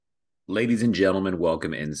Ladies and gentlemen,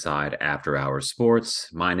 welcome inside After Hours Sports.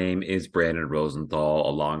 My name is Brandon Rosenthal.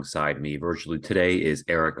 Alongside me virtually today is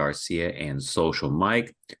Eric Garcia and Social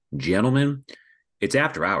Mike. Gentlemen, it's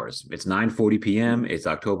after hours. It's 9:40 p.m. It's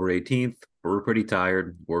October 18th. We're pretty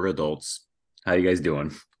tired. We're adults. How you guys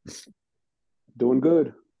doing? Doing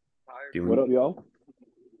good. What Doing up, y'all?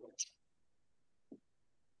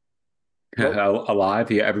 Hello?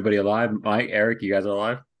 alive? Yeah, everybody alive? Mike, Eric, you guys are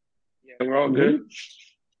alive? We're all Can you hear me? good.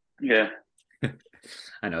 Yeah.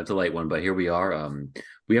 I know it's a late one, but here we are.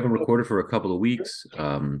 We haven't recorded for a couple of weeks.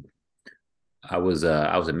 I was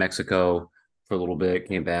in Mexico for a little bit,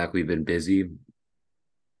 came back. We've been busy,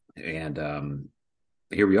 and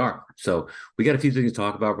here we are. So we got a few things to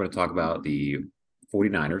talk about. We're going to talk about the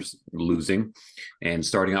 49ers losing and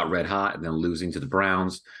starting out red hot and then losing to the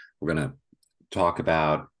Browns. We're going to talk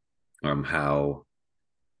about how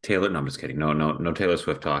Taylor. No, I'm just kidding. No Taylor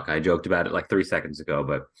Swift talk. I joked about it like 3 seconds ago,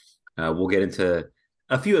 but we'll get into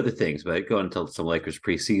a few other things. But go into some Lakers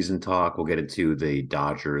preseason talk. We'll get into the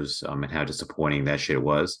Dodgers and how disappointing that shit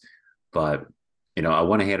was. But I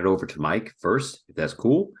want to hand it over to Mike first, if that's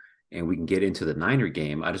cool, and we can get into the Niner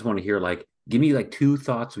game. I just want to hear give me two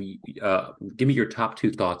thoughts. Give me your top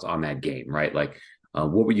two thoughts on that game, right?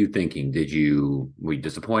 What were you thinking? Were you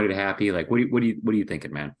disappointed, happy? What are you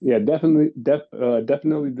thinking, man? Yeah,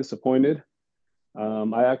 definitely disappointed.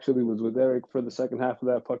 I actually was with Eric for the second half of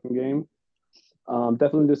that fucking game.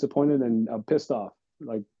 Definitely disappointed and pissed off.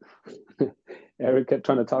 Like Eric kept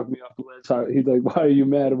trying to talk me off the ledge. He's like, "Why are you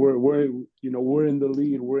mad? We're in the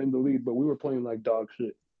lead. We're in the lead, but we were playing like dog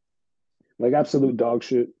shit, like absolute dog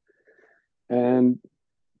shit." And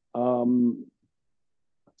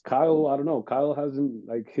Kyle, I don't know. Kyle hasn't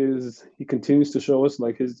he continues to show us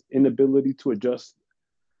his inability to adjust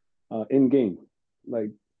in game. Like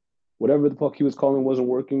whatever the fuck he was calling wasn't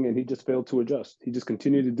working, and he just failed to adjust. He just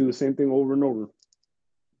continued to do the same thing over and over.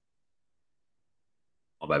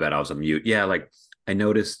 Oh, my bad. I was on mute. Yeah, I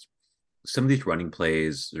noticed some of these running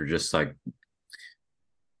plays are just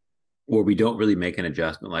where we don't really make an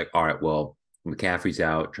adjustment. Like, all right, well, McCaffrey's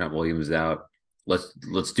out, Trent Williams is out.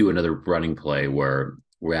 Let's do another running play where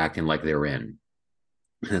we're acting like they're in.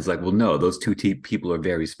 And it's like, well, no, those two people are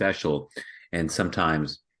very special, and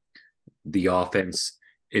sometimes the offense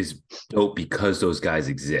is dope because those guys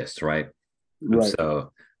exist, right? Right.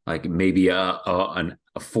 So, maybe a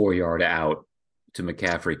 4 yard out to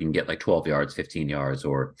McCaffrey can get 12 yards, 15 yards,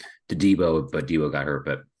 or to Debo, but Debo got hurt.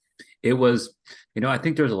 But it was, I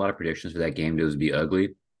think there was a lot of predictions for that game. It was be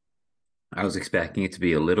ugly. I was expecting it to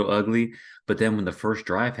be a little ugly, but then when the first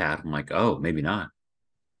drive happened, I'm like, oh, maybe not.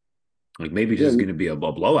 Maybe it's Yeah. just going to be a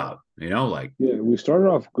blowout, Yeah. We started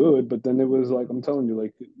off good, but then it was I'm telling you,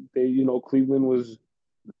 Cleveland was,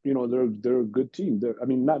 they're a good team. I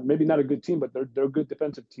mean, not maybe not a good team, but they're a good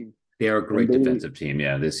defensive team. They're a And great they defensive team,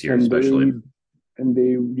 yeah, this year and especially.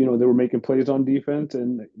 they were making plays on defense,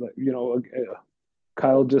 and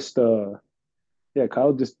Kyle just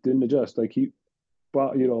Kyle just didn't adjust.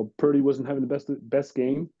 Purdy wasn't having the best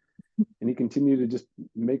game, and he continued to just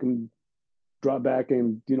make him drop back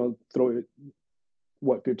and throw it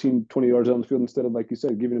 15, 20 yards down the field instead of, like you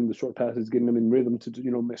said, giving him the short passes, getting him in rhythm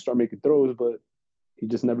to start making throws, but he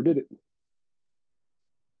just never did it.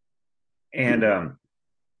 And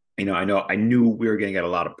I knew we were going to get a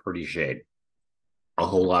lot of Purdy shade, a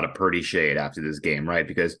whole lot of Purdy shade after this game, right?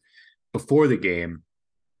 Because before the game,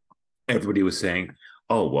 everybody was saying,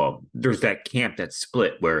 oh, well, there's that camp that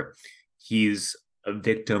split where he's a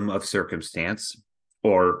victim of circumstance,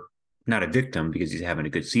 or not a victim because he's having a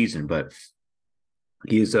good season, but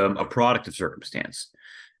he's a product of circumstance.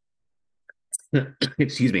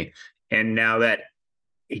 Excuse me. And now that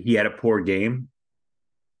he had a poor game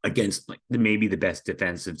against maybe the best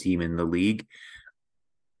defensive team in the league,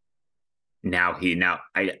 you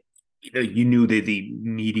knew that the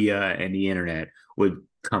media and the internet would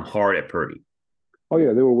come hard at Purdy. Oh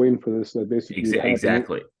yeah, they were waiting for this basically to happen.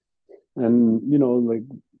 Exactly. And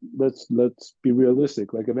let's be realistic.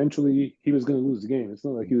 Eventually he was going to lose the game. It's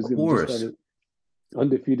not like he was going to just have an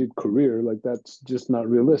undefeated career. That's just not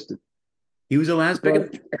realistic. He was the last pick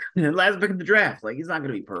of the draft. He's not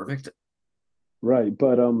going to be perfect. Right,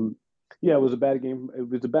 but yeah, it was a bad game. It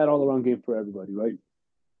was a bad all around game for everybody, right?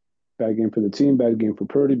 Bad game for the team, bad game for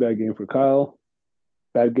Purdy, bad game for Kyle,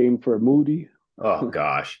 bad game for Moody. Oh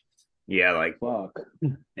gosh. Yeah, fuck.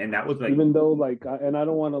 And that was even though I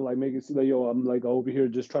don't want to make it seem like, yo, I'm over here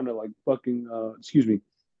just trying to fucking excuse me.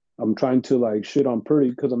 I'm trying to shit on Purdy,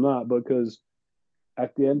 because I'm not, because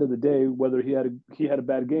at the end of the day, whether he had a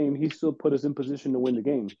bad game, he still put us in position to win the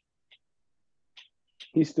game.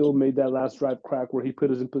 He still made that last drive crack where he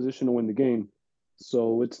put us in position to win the game.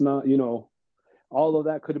 So it's not, all of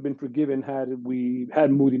that could have been forgiven had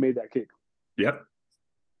Moody made that kick. Yep.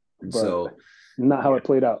 But So not how it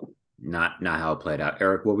played out. Not how it played out.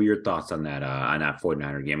 Eric, what were your thoughts on that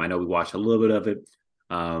 49er game? I know we watched a little bit of it.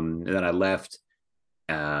 And then I left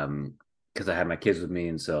because I had my kids with me,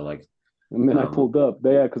 and so like and then I pulled up.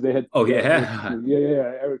 Yeah, because they had. Oh yeah.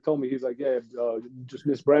 Yeah. Eric told me, he's like, yeah, you just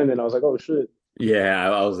missed Brandon. I was like, oh shit. Yeah,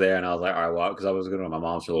 I was there, and I was like, all right, well, because I was going to my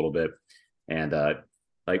mom's for a little bit, and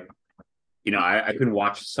like, I couldn't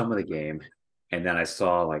watch some of the game, and then I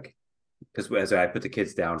saw like, because as I put the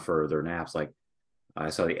kids down for their naps, like I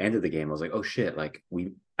saw the end of the game, I was like, oh shit, like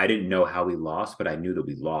I didn't know how we lost, but I knew that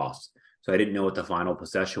we lost, so I didn't know what the final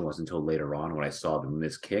possession was until later on when I saw the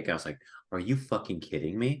missed kick. I was like, are you fucking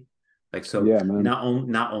kidding me? Like, so yeah, man.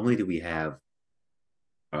 Not only do we have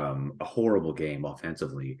a horrible game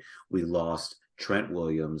offensively, we lost Trent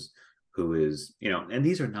Williams, who is, and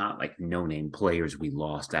these are not like no-name players we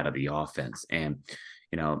lost out of the offense. And,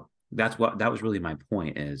 that was really my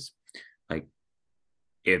point is like,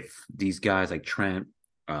 if these guys like Trent,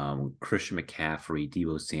 Christian McCaffrey,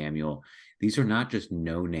 Deebo Samuel, these are not just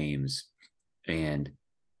no names, and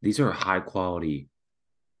these are high quality,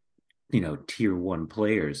 tier 1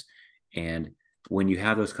 players. And when you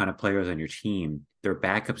have those kind of players on your team, their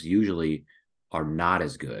backups usually are not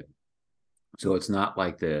as good. So it's not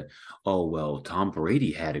like Tom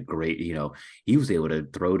Brady had a great, he was able to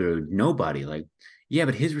throw to nobody. Like, yeah,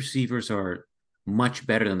 but his receivers are much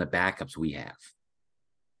better than the backups we have.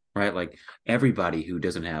 Right? Like everybody who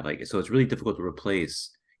doesn't have so it's really difficult to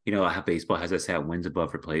replace, how baseball has that stat wins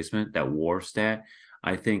above replacement, that WAR stat.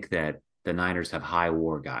 I think that the Niners have high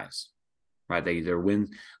WAR guys, right? They either win,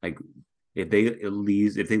 like if they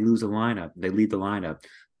lose the lineup, they lead the lineup,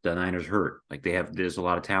 the Niners hurt. Like there's a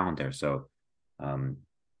lot of talent there. So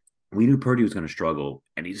we knew Purdy was going to struggle,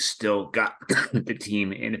 and he's still got the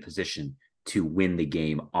team in a position to win the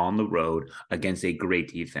game on the road against a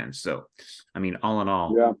great defense. So, I mean, all in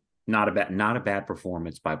all, yeah, not a bad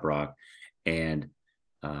performance by Brock, and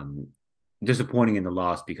disappointing in the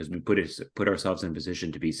loss because we put ourselves in a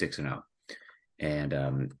position to be 6-0,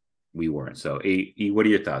 and we weren't. So, what are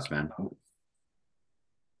your thoughts, man?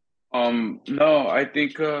 No, I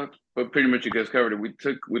think but pretty much you guys covered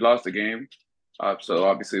it. We lost the game. So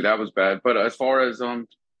obviously that was bad. But as far as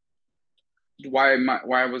why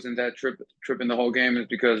I wasn't that tripping the whole game is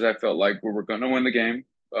because I felt like we were gonna win the game.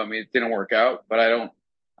 It didn't work out, but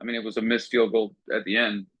it was a missed field goal at the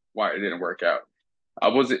end. Why it didn't work out?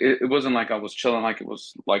 It wasn't like I was chilling like it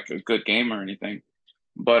was like a good game or anything.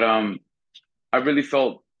 But I really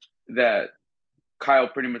felt that Kyle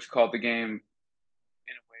pretty much called the game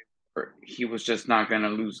in a way where he was just not gonna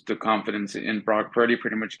lose the confidence in Brock Purdy.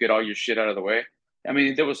 Pretty much get all your shit out of the way. I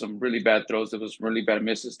mean, there was some really bad throws. There was really bad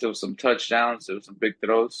misses. There was some touchdowns. There was some big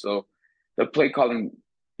throws. So the play calling,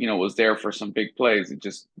 was there for some big plays. It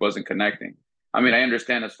just wasn't connecting. I mean, I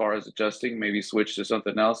understand as far as adjusting, maybe switch to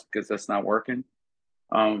something else because that's not working.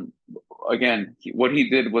 Again, what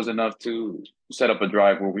he did was enough to set up a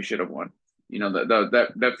drive where we should have won.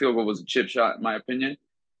 That field goal was a chip shot, in my opinion.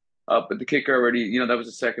 But the kicker already, that was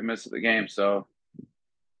the second miss of the game. So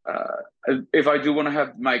if I do want to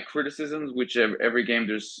have my criticisms, which every game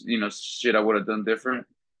there's shit I would have done different,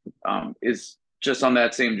 is just on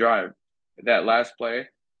that same drive, that last play.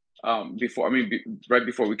 Right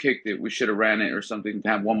before we kicked it, we should have ran it or something to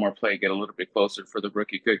have one more play, get a little bit closer for the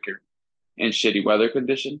rookie kicker in shitty weather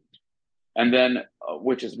condition. And then,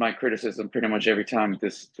 which is my criticism pretty much every time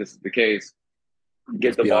this is the case,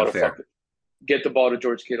 get the ball to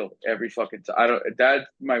George Kittle every fucking time.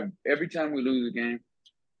 Every time we lose a game.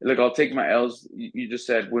 Look, I'll take my L's. You just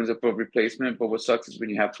said wins above replacement, but what sucks is when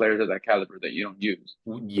you have players of that caliber that you don't use.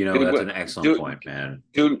 That's an excellent point, man.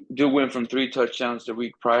 Dude went from 3 touchdowns the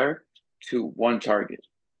week prior to 1 target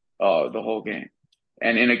the whole game.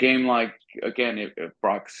 And in a game like, again, if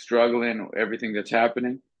Brock's struggling, everything that's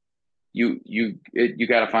happening, you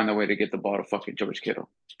got to find a way to get the ball to fucking George Kittle.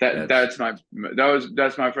 That's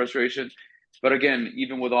my frustration. But again,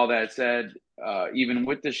 even with all that said, even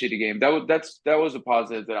with the shitty game, that was a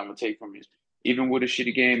positive that I'm gonna take from you. Even with a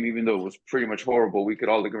shitty game, even though it was pretty much horrible, we could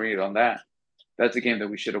all agree on that. That's a game that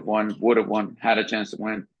we should have won, would have won, had a chance to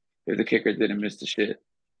win if the kicker didn't miss the shit.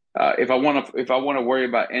 If I want to worry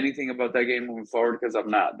about anything about that game moving forward, because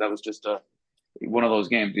I'm not. That was just one of those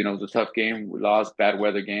games. It was a tough game. We lost, bad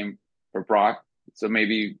weather game for Brock. So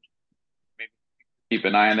maybe keep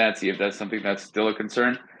an eye on that, see if that's something that's still a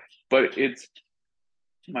concern. But it's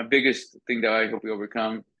my biggest thing that I hope we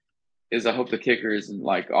overcome is I hope the kicker isn't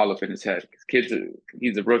like all up in his head.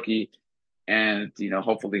 He's a rookie, and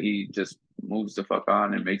hopefully he just moves the fuck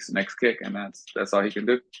on and makes the next kick, and that's all he can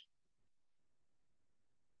do.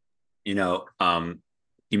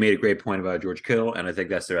 You made a great point about George Kittle, and I think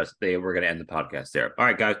that's the rest. We're going to end the podcast there. All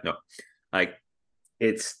right, guys. No, like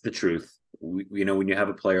it's the truth. When you have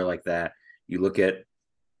a player like that, you look at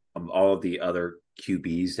all of the other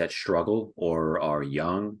QBs that struggle or are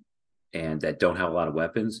young and that don't have a lot of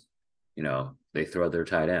weapons. They throw their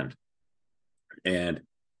tight end, and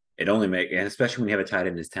it only and especially when you have a tight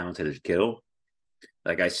end as talented as Kittle.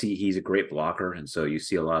 Like I see, he's a great blocker, and so you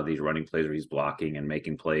see a lot of these running plays where he's blocking and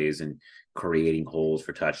making plays and creating holes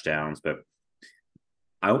for touchdowns. But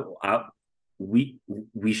we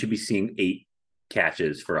should be seeing 8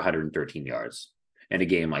 catches for 113 yards in a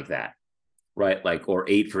game like that, right? Like, or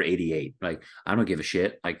 8 for 88. Like, I don't give a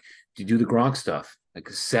shit. Like, to do the Gronk stuff, like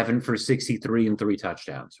 7 for 63 and 3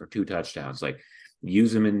 touchdowns or 2 touchdowns. Like,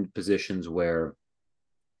 use them in positions where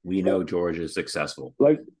we know George is successful.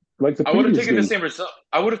 Like I would have taken the same result.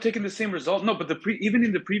 I would have taken the same result. No, but even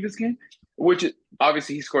in the previous game, which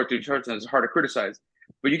obviously he scored 3 touchdowns, it's hard to criticize.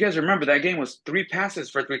 But you guys remember that game was 3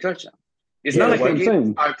 passes for 3 touchdowns. It's not like they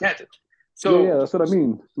gave 5 catches. So yeah, that's what I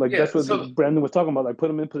mean. Like that's what Brandon was talking about. Like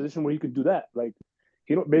put him in a position where he could do that. Like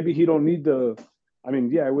he don't need the. I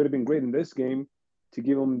mean, yeah, it would have been great in this game to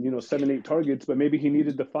give him 7-8 targets, but maybe he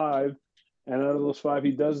needed the 5, and out of those 5,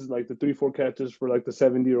 he does like the 3-4 catches for like the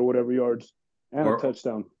 70 or whatever yards and a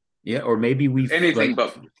touchdown. Yeah, or maybe we force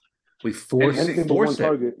it.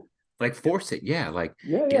 Target. Like force it, yeah. Like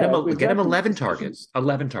get him 11 targets.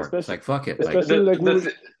 11 targets. Like fuck it. Especially like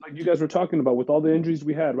you guys were talking about with all the injuries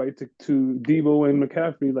we had, right? To Debo and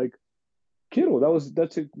McCaffrey, like Kittle.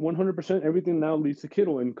 That's 100% everything now leads to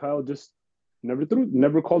Kittle, and Kyle just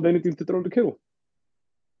never called anything to throw to Kittle.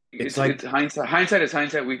 It's hindsight. Hindsight is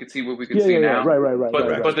hindsight. We could see what we can see now. Right.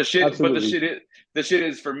 But the shit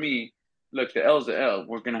is for me. Look, the L's the L.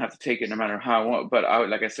 We're gonna have to take it no matter how I want. But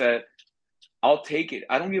like I said, I'll take it.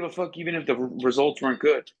 I don't give a fuck even if the results weren't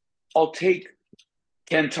good. I'll take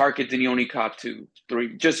 10 targets and you only caught 2,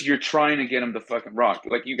 3. Just you're trying to get him the fucking rock.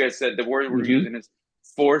 Like you guys said, the word we're using is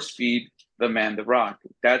force feed the man the rock.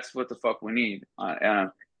 That's what the fuck we need.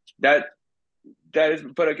 That is.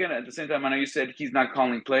 But again, at the same time, I know you said he's not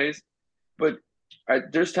calling plays, but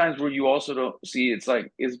there's times where you also don't see. It's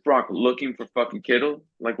like, is Brock looking for fucking Kittle?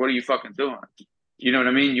 Like, what are you fucking doing? You know what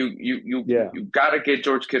I mean? You gotta get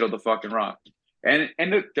George Kittle the fucking rock. And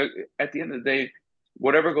at the end of the day,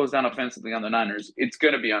 whatever goes down offensively on the Niners, it's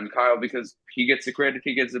gonna be on Kyle because he gets the credit,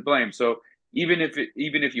 he gets the blame. So even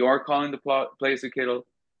if you are calling the plays to Kittle,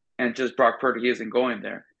 and just Brock Purdy isn't going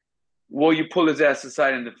there, will you pull his ass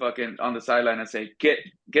aside in on the sideline and say, get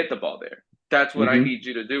the ball there? That's what I need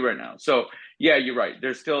you to do right now. So yeah, you're right.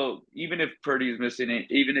 There's still, even if Purdy is missing it,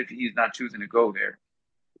 even if he's not choosing to go there,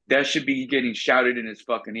 that should be getting shouted in his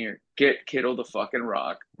fucking ear. Get Kittle the fucking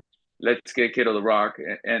rock. Let's get Kittle the rock,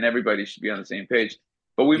 and everybody should be on the same page.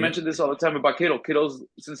 But we mentioned this all the time about Kittle. Kittle's,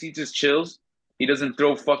 since he just chills, he doesn't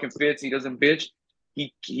throw fucking fits, he doesn't bitch.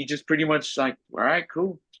 He just pretty much like, all right,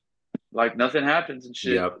 cool. Like nothing happens and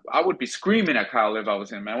shit. Yep. I would be screaming at Kyle if I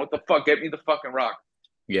was him, man. What the fuck? Get me the fucking rock.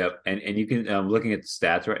 Yep. And you can looking at the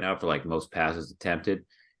stats right now for like most passes attempted,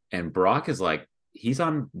 and Brock is like he's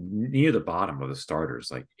on near the bottom of the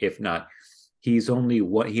starters. Like if not, he has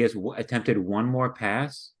attempted one more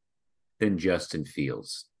pass than Justin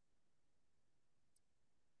Fields.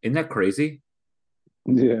 Isn't that crazy?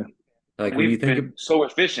 Yeah. Like we've been so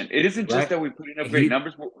efficient. It isn't just that we put in great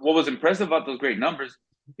numbers. What was impressive about those great numbers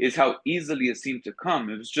is how easily it seemed to come.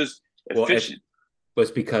 It was just efficient. But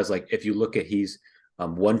it's because like if you look at he's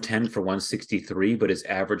 110 for 163, but his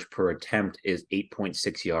average per attempt is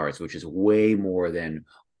 8.6 yards, which is way more than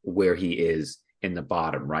where he is in the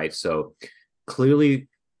bottom, right? So clearly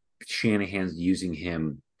Shanahan's using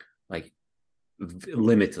him like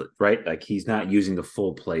limited, right? Like he's not using the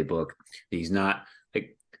full playbook. He's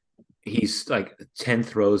like 10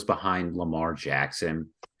 throws behind Lamar Jackson.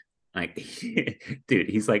 Like, dude,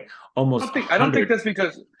 he's like almost. I don't think that's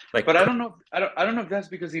because. Like, but I don't know. I don't know if that's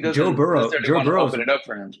because he doesn't. Joe Burrow open it up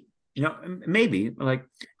for him. You know, maybe like,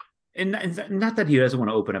 and not that he doesn't want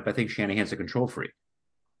to open up. I think Shanahan's a control freak,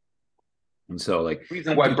 and so like the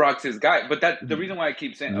reason why Brock's his guy. But the reason why I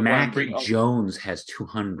keep saying Mac Jones has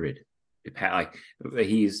 200. Like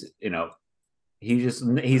he's he's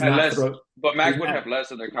not less, but Mac would have less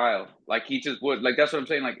than Kyle. Like he just would. Like that's what I'm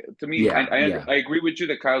saying. Like to me, I agree with you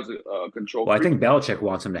that Kyle's a control. Well, I think Belichick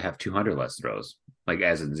wants him to have 200 less throws, like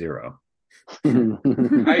as in 0. I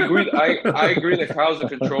agree. I agree that Kyle's a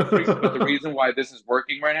control freak, but the reason why this is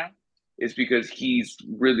working right now is because he's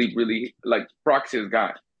really, really like Brock's his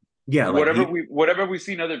guy. Yeah, like Whatever we've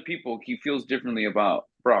seen other people, he feels differently about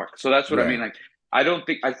Brock. So that's what I mean. yeah. Like,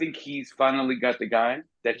 I think he's finally got the guy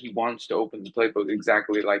that he wants to open the playbook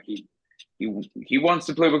exactly like he wants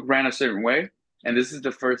the playbook ran a certain way, and this is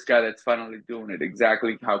the first guy that's finally doing it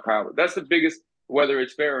exactly how Kyle. That's the biggest, whether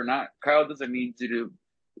it's fair or not. Kyle doesn't need you to.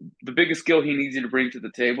 The biggest skill he needs you to bring to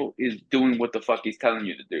the table is doing what the fuck he's telling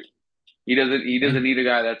you to do. He doesn't. He Yeah. doesn't need a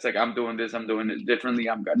guy that's like, I'm doing this. I'm doing it differently.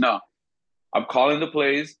 No. I'm calling the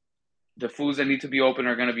plays. The fools that need to be open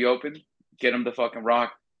are going to be open. Get him the fucking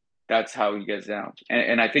rock. That's how he gets down,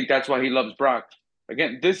 and I think that's why he loves Brock.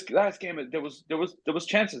 Again, this last game, there was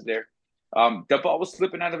chances there. The ball was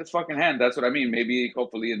slipping out of his fucking hand. That's what I mean. Maybe,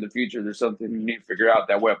 hopefully, in the future, there's something you need to figure out.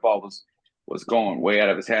 That wet ball was going way out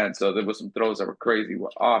of his hand. So there was some throws that were crazy, were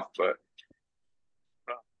off. But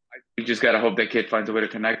you just gotta hope that kid finds a way to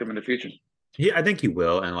connect him in the future. Yeah, I think he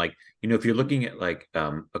will. And like, if you're looking at like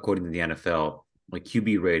according to the NFL, like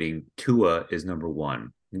QB rating, Tua is number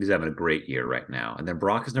 1. He's having a great year right now. And then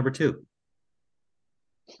Brock is number 2.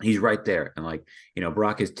 He's right there. And like,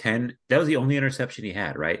 Brock is 10. That was the only interception he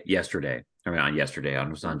had, right? Yesterday. I mean,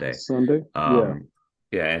 on Sunday.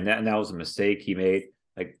 Yeah, and that was a mistake he made.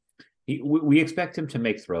 Like we expect him to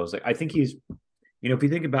make throws. Like I think he's, if you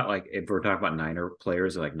think about like if we're talking about Niner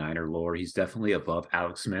players, like Niner lore, he's definitely above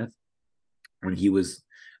Alex Smith when he was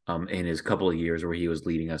in his couple of years where he was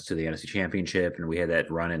leading us to the NFC Championship, and we had that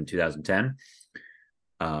run in 2010.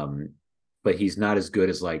 But he's not as good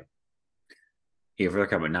as like, if we're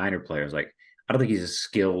talking about Niner players, like I don't think he's as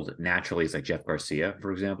skilled naturally as like Jeff Garcia,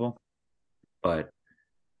 for example. But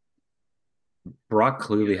Brock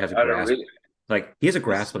clearly has a grasp. Like he has a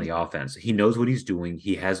grasp on the offense. He knows what he's doing.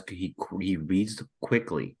 He reads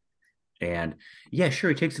quickly, and yeah, sure,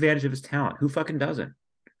 he takes advantage of his talent. Who fucking doesn't?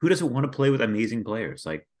 Who doesn't want to play with amazing players?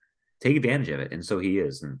 Like take advantage of it, and so he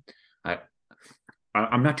is. And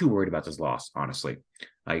I'm not too worried about this loss, honestly.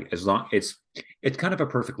 Like as long it's kind of a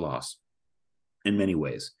perfect loss in many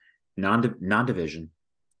ways, non-division,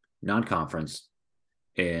 non-conference,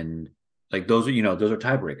 and like those are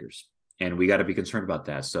tiebreakers, and we got to be concerned about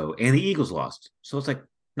that. So, and the Eagles lost, so it's like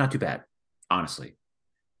not too bad, honestly.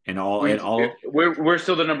 We're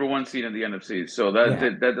still the number 1 seed in the NFC, so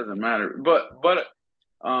that doesn't matter. But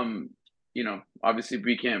obviously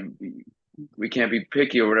we can't be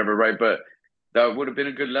picky or whatever, right? But that would have been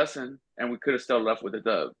a good lesson, and we could have still left with a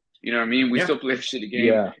dub. You know what I mean? We still played a shitty game.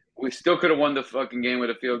 Yeah. We still could have won the fucking game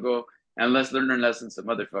with a field goal, and let's learn our lesson some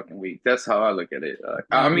other fucking week. That's how I look at it.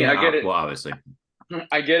 I mean, I get it. Well, obviously,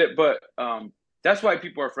 I get it, but that's why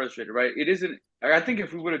people are frustrated, right? It isn't. I think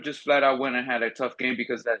if we would have just flat out went and had a tough game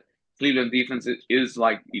because that Cleveland defense is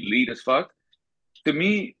like elite as fuck. To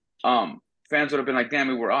me, fans would have been like, "Damn,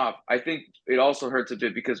 we were off." I think it also hurts a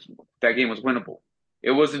bit because that game was winnable.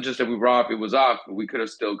 It wasn't just that we were off; it was off. But we could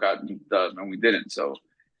have still gotten the, and we didn't. So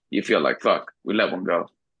you feel like, "Fuck, we let one go."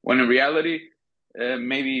 When in reality,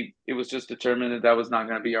 maybe it was just determined that was not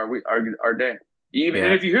going to be our day. Even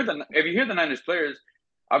and if you hear the Niners players,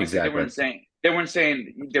 obviously they weren't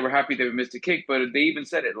saying they were happy they missed a kick, but they even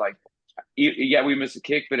said it like, yeah, we missed a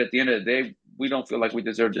kick, but at the end of the day, we don't feel like we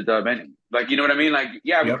deserved the dub anyway. Like, you know what I mean? Like,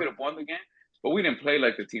 yeah, we could have won the game, but we didn't play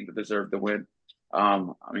like the team that deserved the win. I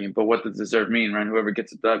mean, but what does deserve mean, right? Whoever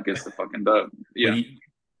gets a dub gets the fucking dub. Yeah.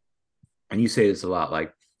 And you say this a lot,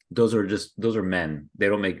 like those are men. They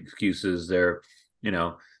don't make excuses. They're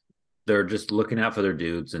just looking out for their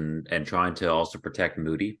dudes and trying to also protect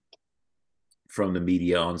Moody from the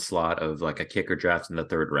media onslaught of like a kicker draft in the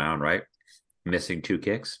 3rd round, right? Missing 2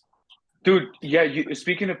 kicks. Dude, yeah.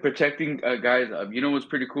 Speaking of protecting guys, what's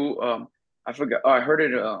pretty cool? I forgot. I heard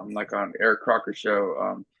it like on Eric Crocker's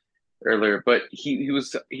show earlier, but he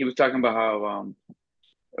was talking about how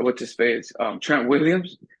what's his face? Trent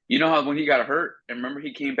Williams. You know how when he got hurt, and remember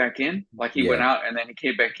he came back in, like he went out and then he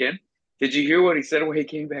came back in. Did you hear what he said when he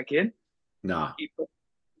came back in? Nah.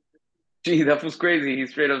 Gee, that was crazy. He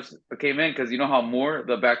straight up came in because you know how Moore,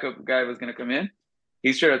 the backup guy, was gonna come in.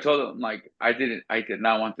 He straight up told him like, I did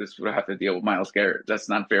not want this to have to deal with Myles Garrett. That's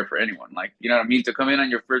not fair for anyone. Like, you know what I mean? To come in on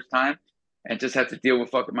your first time and just have to deal with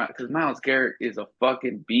fucking because Myles Garrett is a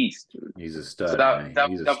fucking beast, dude. He's a stud. So that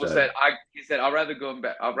was said. He said, I'd rather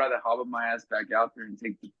hobble my ass back out there and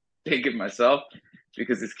take it myself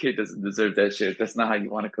because this kid doesn't deserve that shit. That's not how you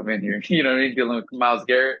want to come in here. You know what I mean? Dealing with Myles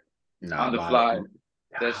Garrett on the fly.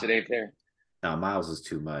 That shit ain't fair. No, Myles is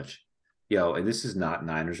too much. Yo, and this is not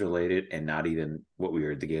Niners related and not even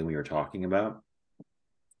the game we were talking about.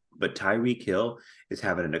 But Tyreek Hill is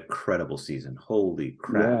having an incredible season. Holy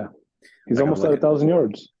crap. Yeah. He's almost at 1,000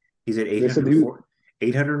 yards. He's at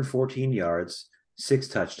 814 yards, 6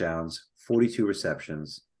 touchdowns, 42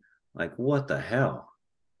 receptions. Like, what the hell?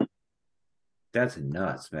 That's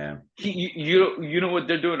nuts, man. You know what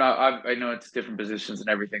they're doing. I know it's different positions and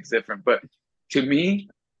everything's different, but to me,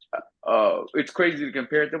 it's crazy to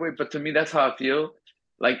compare it that way. But to me, that's how I feel.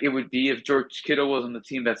 Like it would be if George Kittle was on the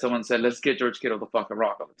team that someone said, "Let's get George Kittle to fucking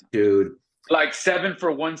rock all the time." Dude, Like 7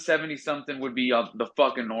 for 170 something would be the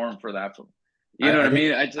fucking norm for that. You know what I think,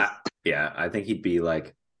 mean? I just yeah, I think he'd be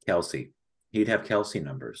like Kelsey. He'd have Kelsey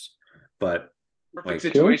numbers, but perfect like,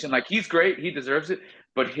 situation. Like he's great, he deserves it,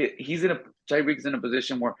 but he's in a Tyreek's in a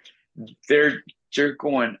position where they're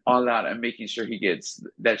going all out and making sure he gets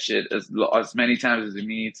that shit as many times as he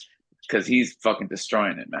needs because he's fucking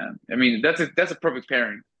destroying it, man. I mean, that's a perfect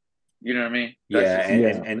pairing. You know what I mean? That's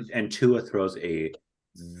yeah, just and Tua throws a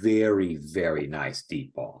very, very nice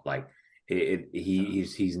deep ball. Like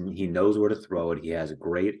he knows where to throw it. He has a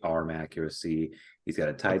great arm accuracy. He's got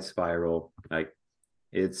a tight spiral. Like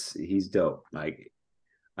he's dope. Like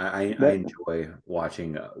I enjoy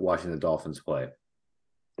watching the Dolphins play.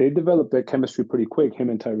 They developed that chemistry pretty quick, him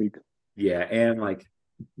and Tyreek. Yeah, and like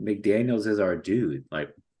McDaniels is our dude.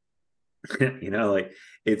 Like like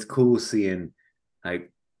it's cool seeing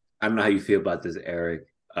like I don't know how you feel about this, Eric.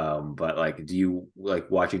 But like, do you like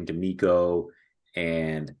watching D'Amico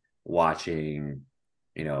and watching,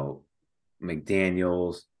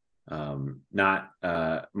 McDaniels? Not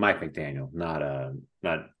Mike McDaniel,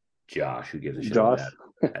 not Josh, who gives a shit Josh,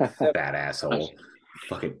 about that fat asshole,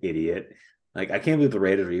 fucking idiot. Like, I can't believe the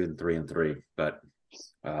Raiders are even 3-3, but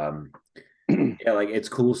yeah, like it's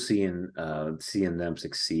cool seeing them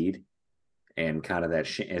succeed and kind of that.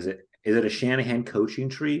 Is it a Shanahan coaching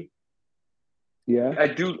tree? yeah. I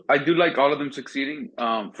do like all of them succeeding,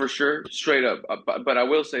 for sure, straight up. But I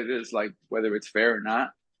will say this, like whether it's fair or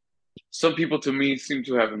not, some people to me seem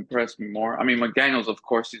to have impressed me more. I mean, McDaniels, of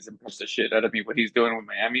course, he's impressed the shit out of me what he's doing with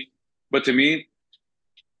Miami. But to me,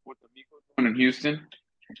 what D'Amico's doing in Houston,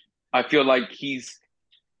 I feel like he's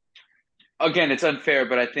again, it's unfair,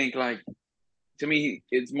 but I think like to me,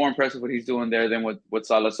 it's more impressive what he's doing there than what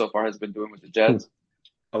Salah so far has been doing with the Jets.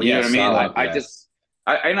 Oh You know yeah, what I mean? Salah. I Yes. just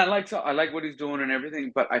I like what he's doing and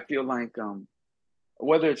everything, but I feel like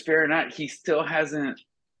whether it's fair or not, he still hasn't.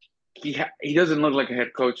 He doesn't look like a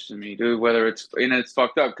head coach to me, dude. Whether it's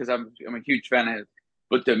fucked up because I'm a huge fan of his.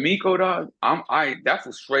 But the Miko dog, that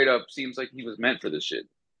was straight up seems like he was meant for this shit.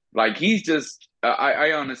 Like he's just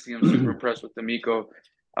I honestly am super impressed with the Miko,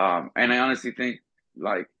 and I honestly think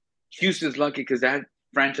like Houston's lucky because that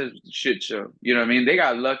franchise was a shit show. You know what I mean? They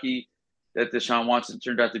got lucky that Deshaun Watson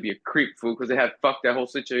turned out to be a creep fool because they had fucked that whole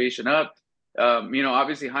situation up.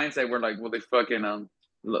 Obviously hindsight, we're like, well, they fucking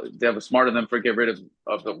they have a smarter than for get rid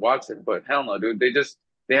of the Watson, but hell no, dude. They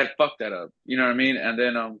had fucked that up. You know what I mean? And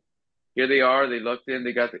then here they are. They looked in.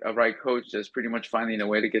 They got a right coach that's pretty much finding a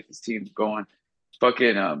way to get this team going.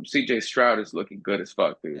 Fucking CJ Stroud is looking good as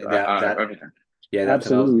fuck, dude. Yeah,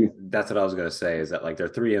 Absolutely. That's what I was gonna say. Is that like they're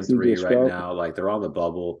 3-3 CJ right Stroud. now? Like they're on the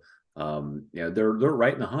bubble. They're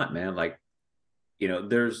right in the hunt, man. Like, I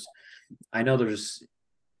know there's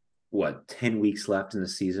what 10 weeks left in the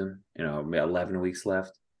season. 11 weeks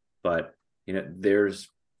left, but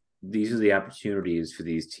these are the opportunities for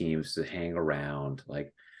these teams to hang around.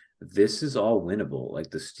 Like this is all winnable.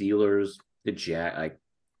 Like the Steelers,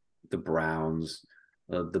 the Browns.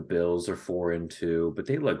 The Bills are 4-2, but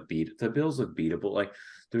the Bills look beatable. Like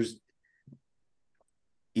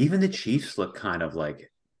even the Chiefs look kind of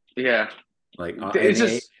like it's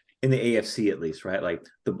just in the AFC at least, right? Like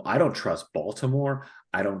I don't trust Baltimore.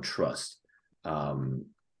 I don't trust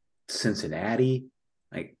Cincinnati,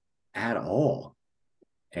 like at all.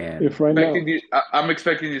 And If right now, I'm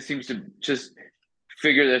expecting these teams to just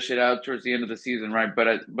figure that shit out towards the end of the season, right?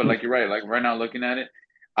 But like you're right, like right now looking at it,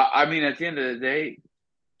 I mean, at the end of the day,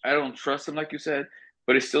 I don't trust them, like you said,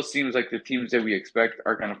 but it still seems like the teams that we expect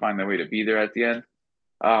are going to find their way to be there at the end.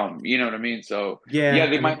 You know what I mean? So yeah,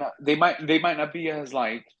 they might not be as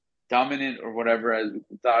like dominant or whatever as we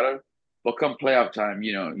thought of. But come playoff time,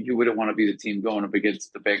 you wouldn't want to be the team going up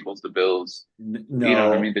against the Bengals, the Bills. No, you know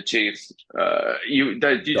what I mean, the Chiefs. You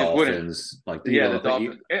just wouldn't. Dolphins, like The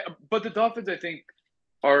Dolphins. But the Dolphins, I think,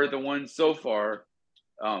 are the ones so far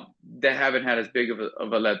that haven't had as big of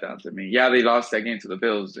a letdown to me. Yeah, they lost that game to the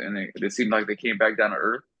Bills, and it seemed like they came back down to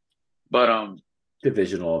earth. But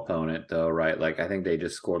divisional opponent though, right? Like I think they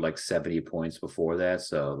just scored like 70 points before that.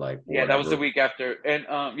 So like yeah, that was the week after, and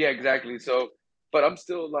yeah, exactly. So, but I'm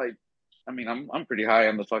still like, I mean, I'm pretty high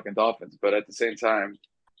on the fucking Dolphins, but at the same time,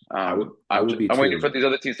 I would be. I'm waiting for these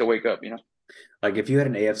other teams to wake up. Like if you had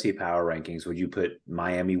an AFC power rankings, would you put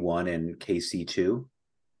Miami 1 and KC 2?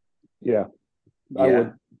 Yeah. I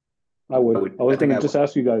would. I was going to just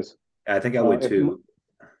ask you guys. I think I would too.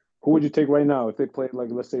 Who would you take right now if they played like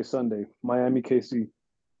let's say Sunday, Miami, KC?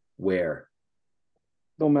 Where?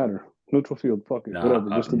 Don't matter. Neutral field. Fuck it. Nah, Whatever.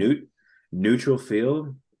 Just neutral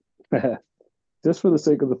field. just for the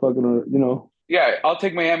sake of the fucking, Yeah, I'll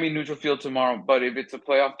take Miami neutral field tomorrow. But if it's a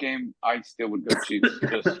playoff game, I still would go Chiefs.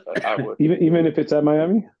 I would. even if it's at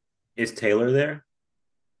Miami, Is Taylor there?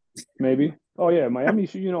 maybe. Oh yeah, Miami.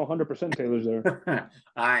 100% Taylor's there.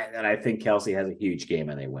 I think Kelsey has a huge game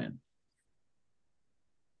and they win.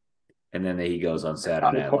 And then he goes on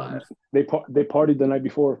Saturday Night Live. They partied the night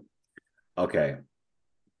before. Okay.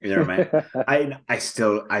 Never mind. I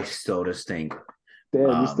still just think.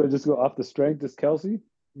 Damn, you still just go off the strength as Kelsey?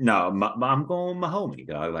 No, I'm going Mahomes,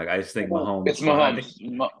 dog. Like I just think Mahomes. It's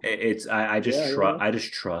Mahomes. I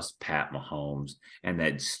just trust Pat Mahomes and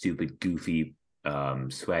that stupid goofy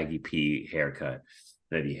Swaggy P haircut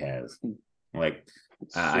that he has. Like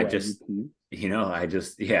I just and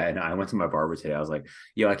I went to my barber today. I was like,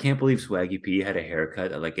 yo, I can't believe Swaggy P had a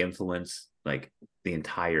haircut that like influenced like the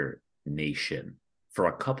entire nation for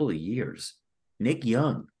a couple of years. Nick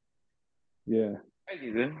Young. Yeah.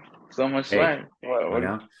 So much swag. What?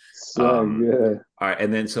 Yeah. All right,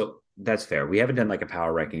 and then so that's fair. We haven't done like a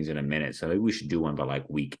power rankings in a minute, so maybe we should do one by like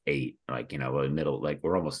week 8, like middle, like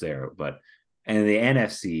we're almost there. But and the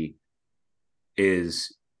NFC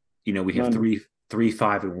is, we have three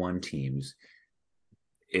 5-1 teams.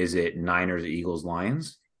 Is it Niners, Eagles,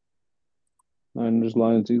 Lions? Niners,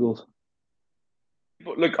 Lions, Eagles.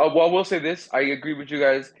 Look, well, we'll say this. I agree with you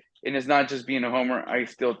guys. And it's not just being a homer. I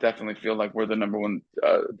still definitely feel like we're the number one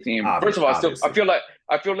team. First of all, I feel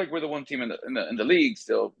like we're the one team in the league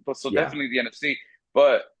still. But definitely the NFC.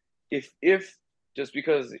 But if just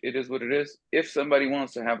because it is what it is, if somebody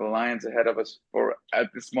wants to have the Lions ahead of us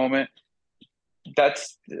at this moment,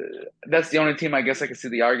 that's the only team I guess I could see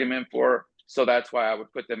the argument for. So that's why I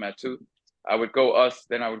would put them at 2. I would go us,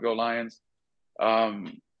 then I would go Lions,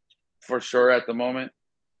 for sure at the moment.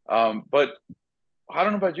 But I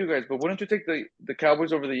don't know about you guys, but wouldn't you take the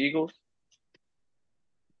Cowboys over the Eagles?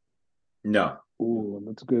 No. Ooh,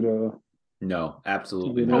 that's a good. No,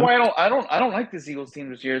 absolutely no. not. I don't like this Eagles team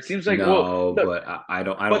this year. It seems like but I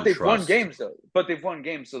don't. But they've won games though. But they've won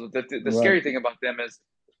games. So the scary thing about them is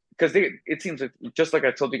because it seems like just like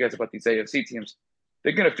I told you guys about these AFC teams,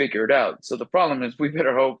 they're gonna figure it out. So the problem is we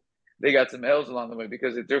better hope they got some L's along the way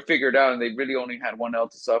because if they're figured out and they really only had one L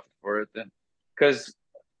to suffer for it, then because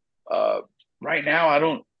right now, I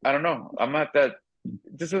don't know. I'm not that.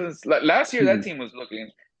 This was last year. That team was looking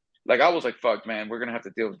like I was like, "Fuck, man, we're gonna have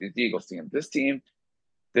to deal with the Eagles team." This team,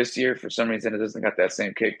 this year, for some reason, it doesn't got that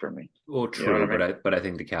same cake for me. Well, true, you know what I mean? but I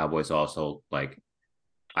think the Cowboys also like.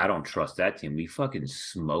 I don't trust that team. We fucking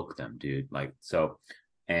smoke them, dude. Like so,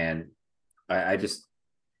 and I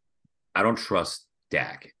don't trust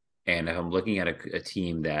Dak. And if I'm looking at a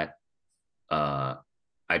team that I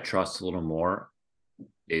trust a little more.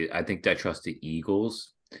 I think I trust the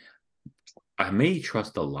Eagles. I may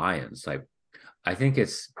trust the Lions. Like, I think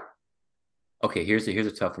it's okay. Here's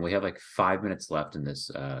a tough one. We have like 5 minutes left in this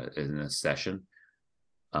session.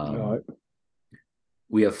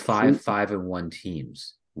 We have 5-1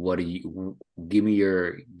 teams. What do you give me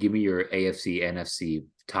your AFC, NFC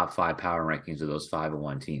top 5 power rankings of those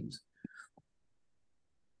 5-1 teams?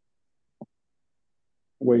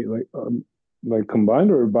 Wait, like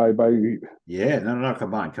combined or by yeah, no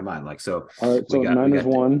combined like so. All right, so Niners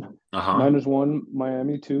 1, Niners 1,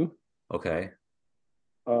 Miami 2. Okay.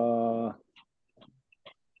 I'll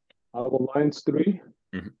go Lions 3.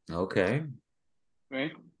 Okay.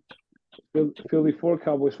 Philly 4,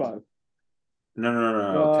 Cowboys 5.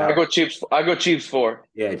 No. I go Chiefs 4.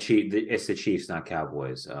 Yeah, it's the Chiefs, not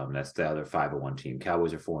Cowboys. That's the other 5-1 team.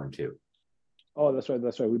 Cowboys are 4-2. Oh, that's right.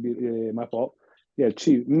 We beat. Yeah, my fault. Yeah,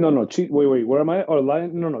 Chiefs. No, Chiefs. Wait. Where am I? Or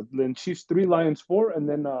Lions? No. Then Chiefs 3, Lions 4, and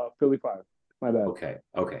then Philly 5. My bad. Okay.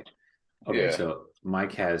 Yeah. So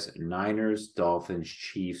Mike has Niners, Dolphins,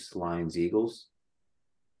 Chiefs, Lions, Eagles.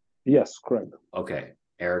 Yes, correct. Okay,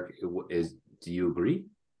 Eric, do you agree?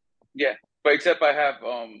 Yeah, but except I have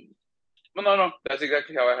no, that's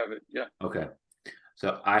exactly how I have it. Yeah. Okay,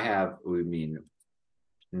 so I have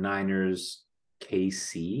Niners,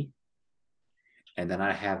 KC, and then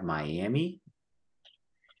I have Miami,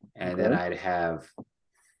 and then I'd have,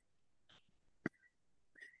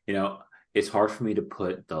 it's hard for me to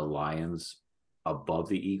put the Lions above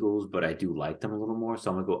the Eagles, but I do like them a little more.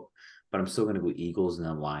 So I'm still gonna go Eagles and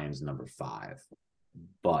then Lions number 5.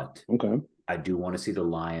 But I do want to see the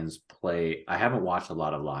Lions play. I haven't watched a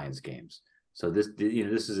lot of Lions games, so this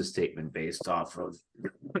is a statement based off of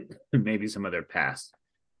maybe some of their past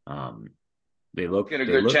They look. Get a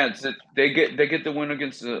They good look. chance that they get the win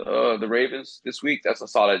against the Ravens this week. That's a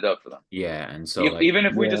solid dub for them. Yeah, and so like Even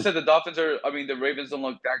if we Yeah. just said the Dolphins are, I mean, the Ravens don't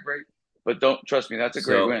look that great, but don't trust me, that's a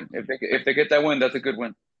great so win. If they get that win, that's a good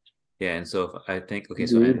win. yeah, and so if I think okay,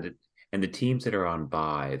 so Agreed. and the teams that are on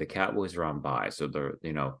bye, the Cowboys are on bye, so they're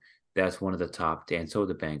that's one of the top, and so are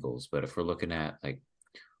the Bengals. But if we're looking at like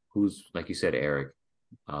who's like you said, Eric,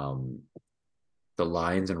 um, the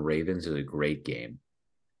Lions and Ravens is a great game.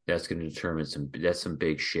 That's going to determine some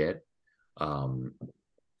big shit. Um,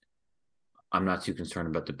 I'm not too concerned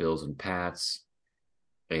about the Bills and Pats,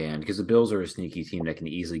 and because the Bills are a sneaky team that can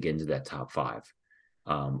easily get into that top five.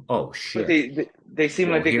 Oh But shit! they seem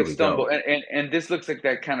Well, like they here could we stumble, go. and this looks like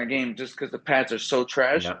that kind of game just because the Pats are so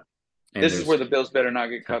trash. Yeah, and This is where there's the Bills better not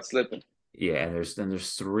get caught slipping. yeah, and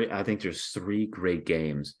there's three. I think there's three great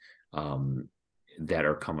games um, that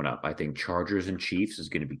are coming up. I think Chargers and Chiefs is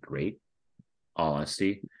going to be great. All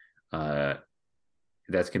honesty, uh,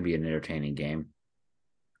 that's going to be an entertaining game.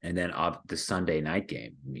 And then the Sunday night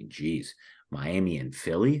game. I mean, geez, Miami and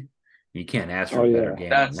Philly. You can't ask for Oh a better yeah, game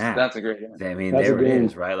than that. That's a great game. I mean, that's a there it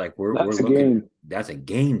is, game. right? Like we're That's a looking. game. That's a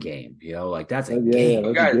game. Like that's a Yeah, game.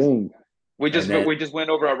 that's Guys, a game. And then we just went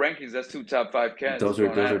over our rankings. That's two top five cats those are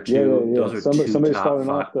going those at are it. two Yeah. those are two Somebody's top falling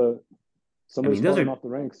five. off the. Somebody's those falling are off the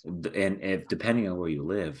ranks. and if depending on where you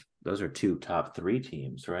live, those are two top three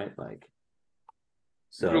teams, right? Like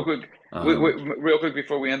Real so. quick, real quick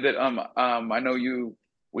before we end it, I know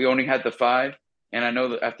we only had the 5, and I know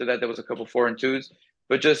that after that there was a couple 4 and 2s,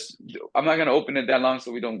 but just I'm not gonna open it that long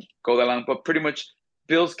so we don't go that long. But pretty much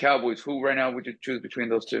Bills Cowboys. Who right now would you choose between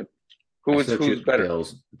those two? I still Who's choose better?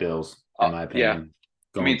 Bills, in my Yeah, opinion. me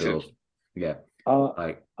Going too. Bills. Yeah. I'll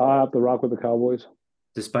Like have to rock with the Cowboys.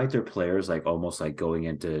 despite their players like almost like going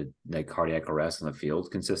into like cardiac arrest on the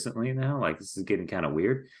field consistently now, like this is getting kind of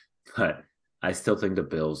weird, but I still think the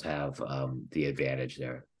Bills have the advantage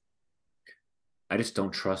there. I just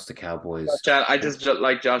don't trust the Cowboys. I just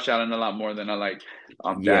like Josh Allen a lot more than I like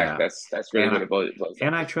Yeah. Dak. That's really And what it boils down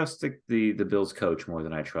And I to. trust the Bills coach more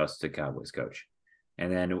than I trust the Cowboys coach.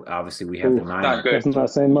 And then obviously we have the Ooh, Not Niners. good. that's not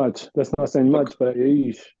saying much. That's not saying much, but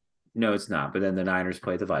yeesh. No, it's not. But then the Niners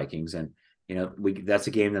play the Vikings, and that's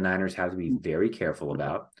a game the Niners have to be very careful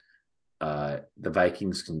about. The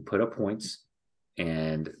Vikings can put up points,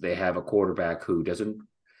 and they have a quarterback who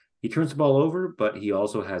he turns the ball over, but he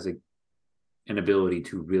also has an ability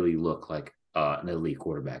to really look like an elite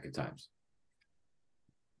quarterback at times.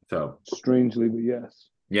 So Strangely, but yes.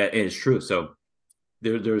 yeah, it is true. So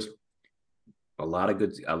there's a lot of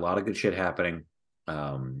good shit happening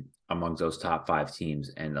amongst those top 5 teams,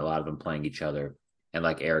 and a lot of them playing each other. And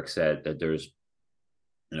like Eric said, that there's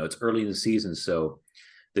it's early in the season, so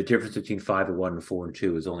the difference between 5-1 and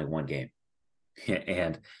 4-2 is only one game.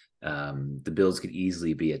 And the Bills could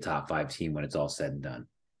easily be a top 5 team when it's all said and done.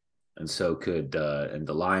 And so could and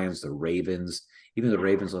the Lions, the Ravens. Even the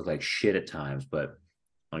Ravens look like shit at times, but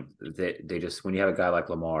like they just, when you have a guy like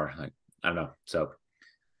Lamar, like I don't know. So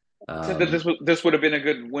So this would have been a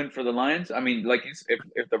good win for the Lions. I mean, like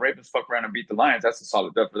if the Ravens fuck around and beat the Lions, that's a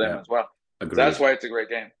solid dub for them as well. So that's why it's a great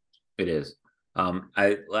game. It is.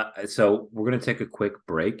 So we're gonna take a quick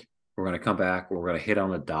break. We're gonna come back. We're gonna hit on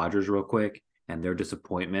the Dodgers real quick and their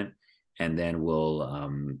disappointment, and then we'll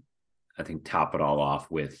I think top it all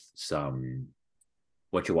off with some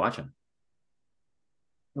what you're watching.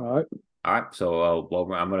 All right. All right. So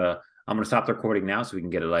I'm gonna stop the recording now so we can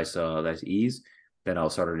get a nice ease. Then I'll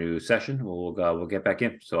start a new session. We'll get back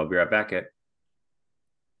in. So I'll be right back. All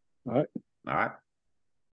right. All right.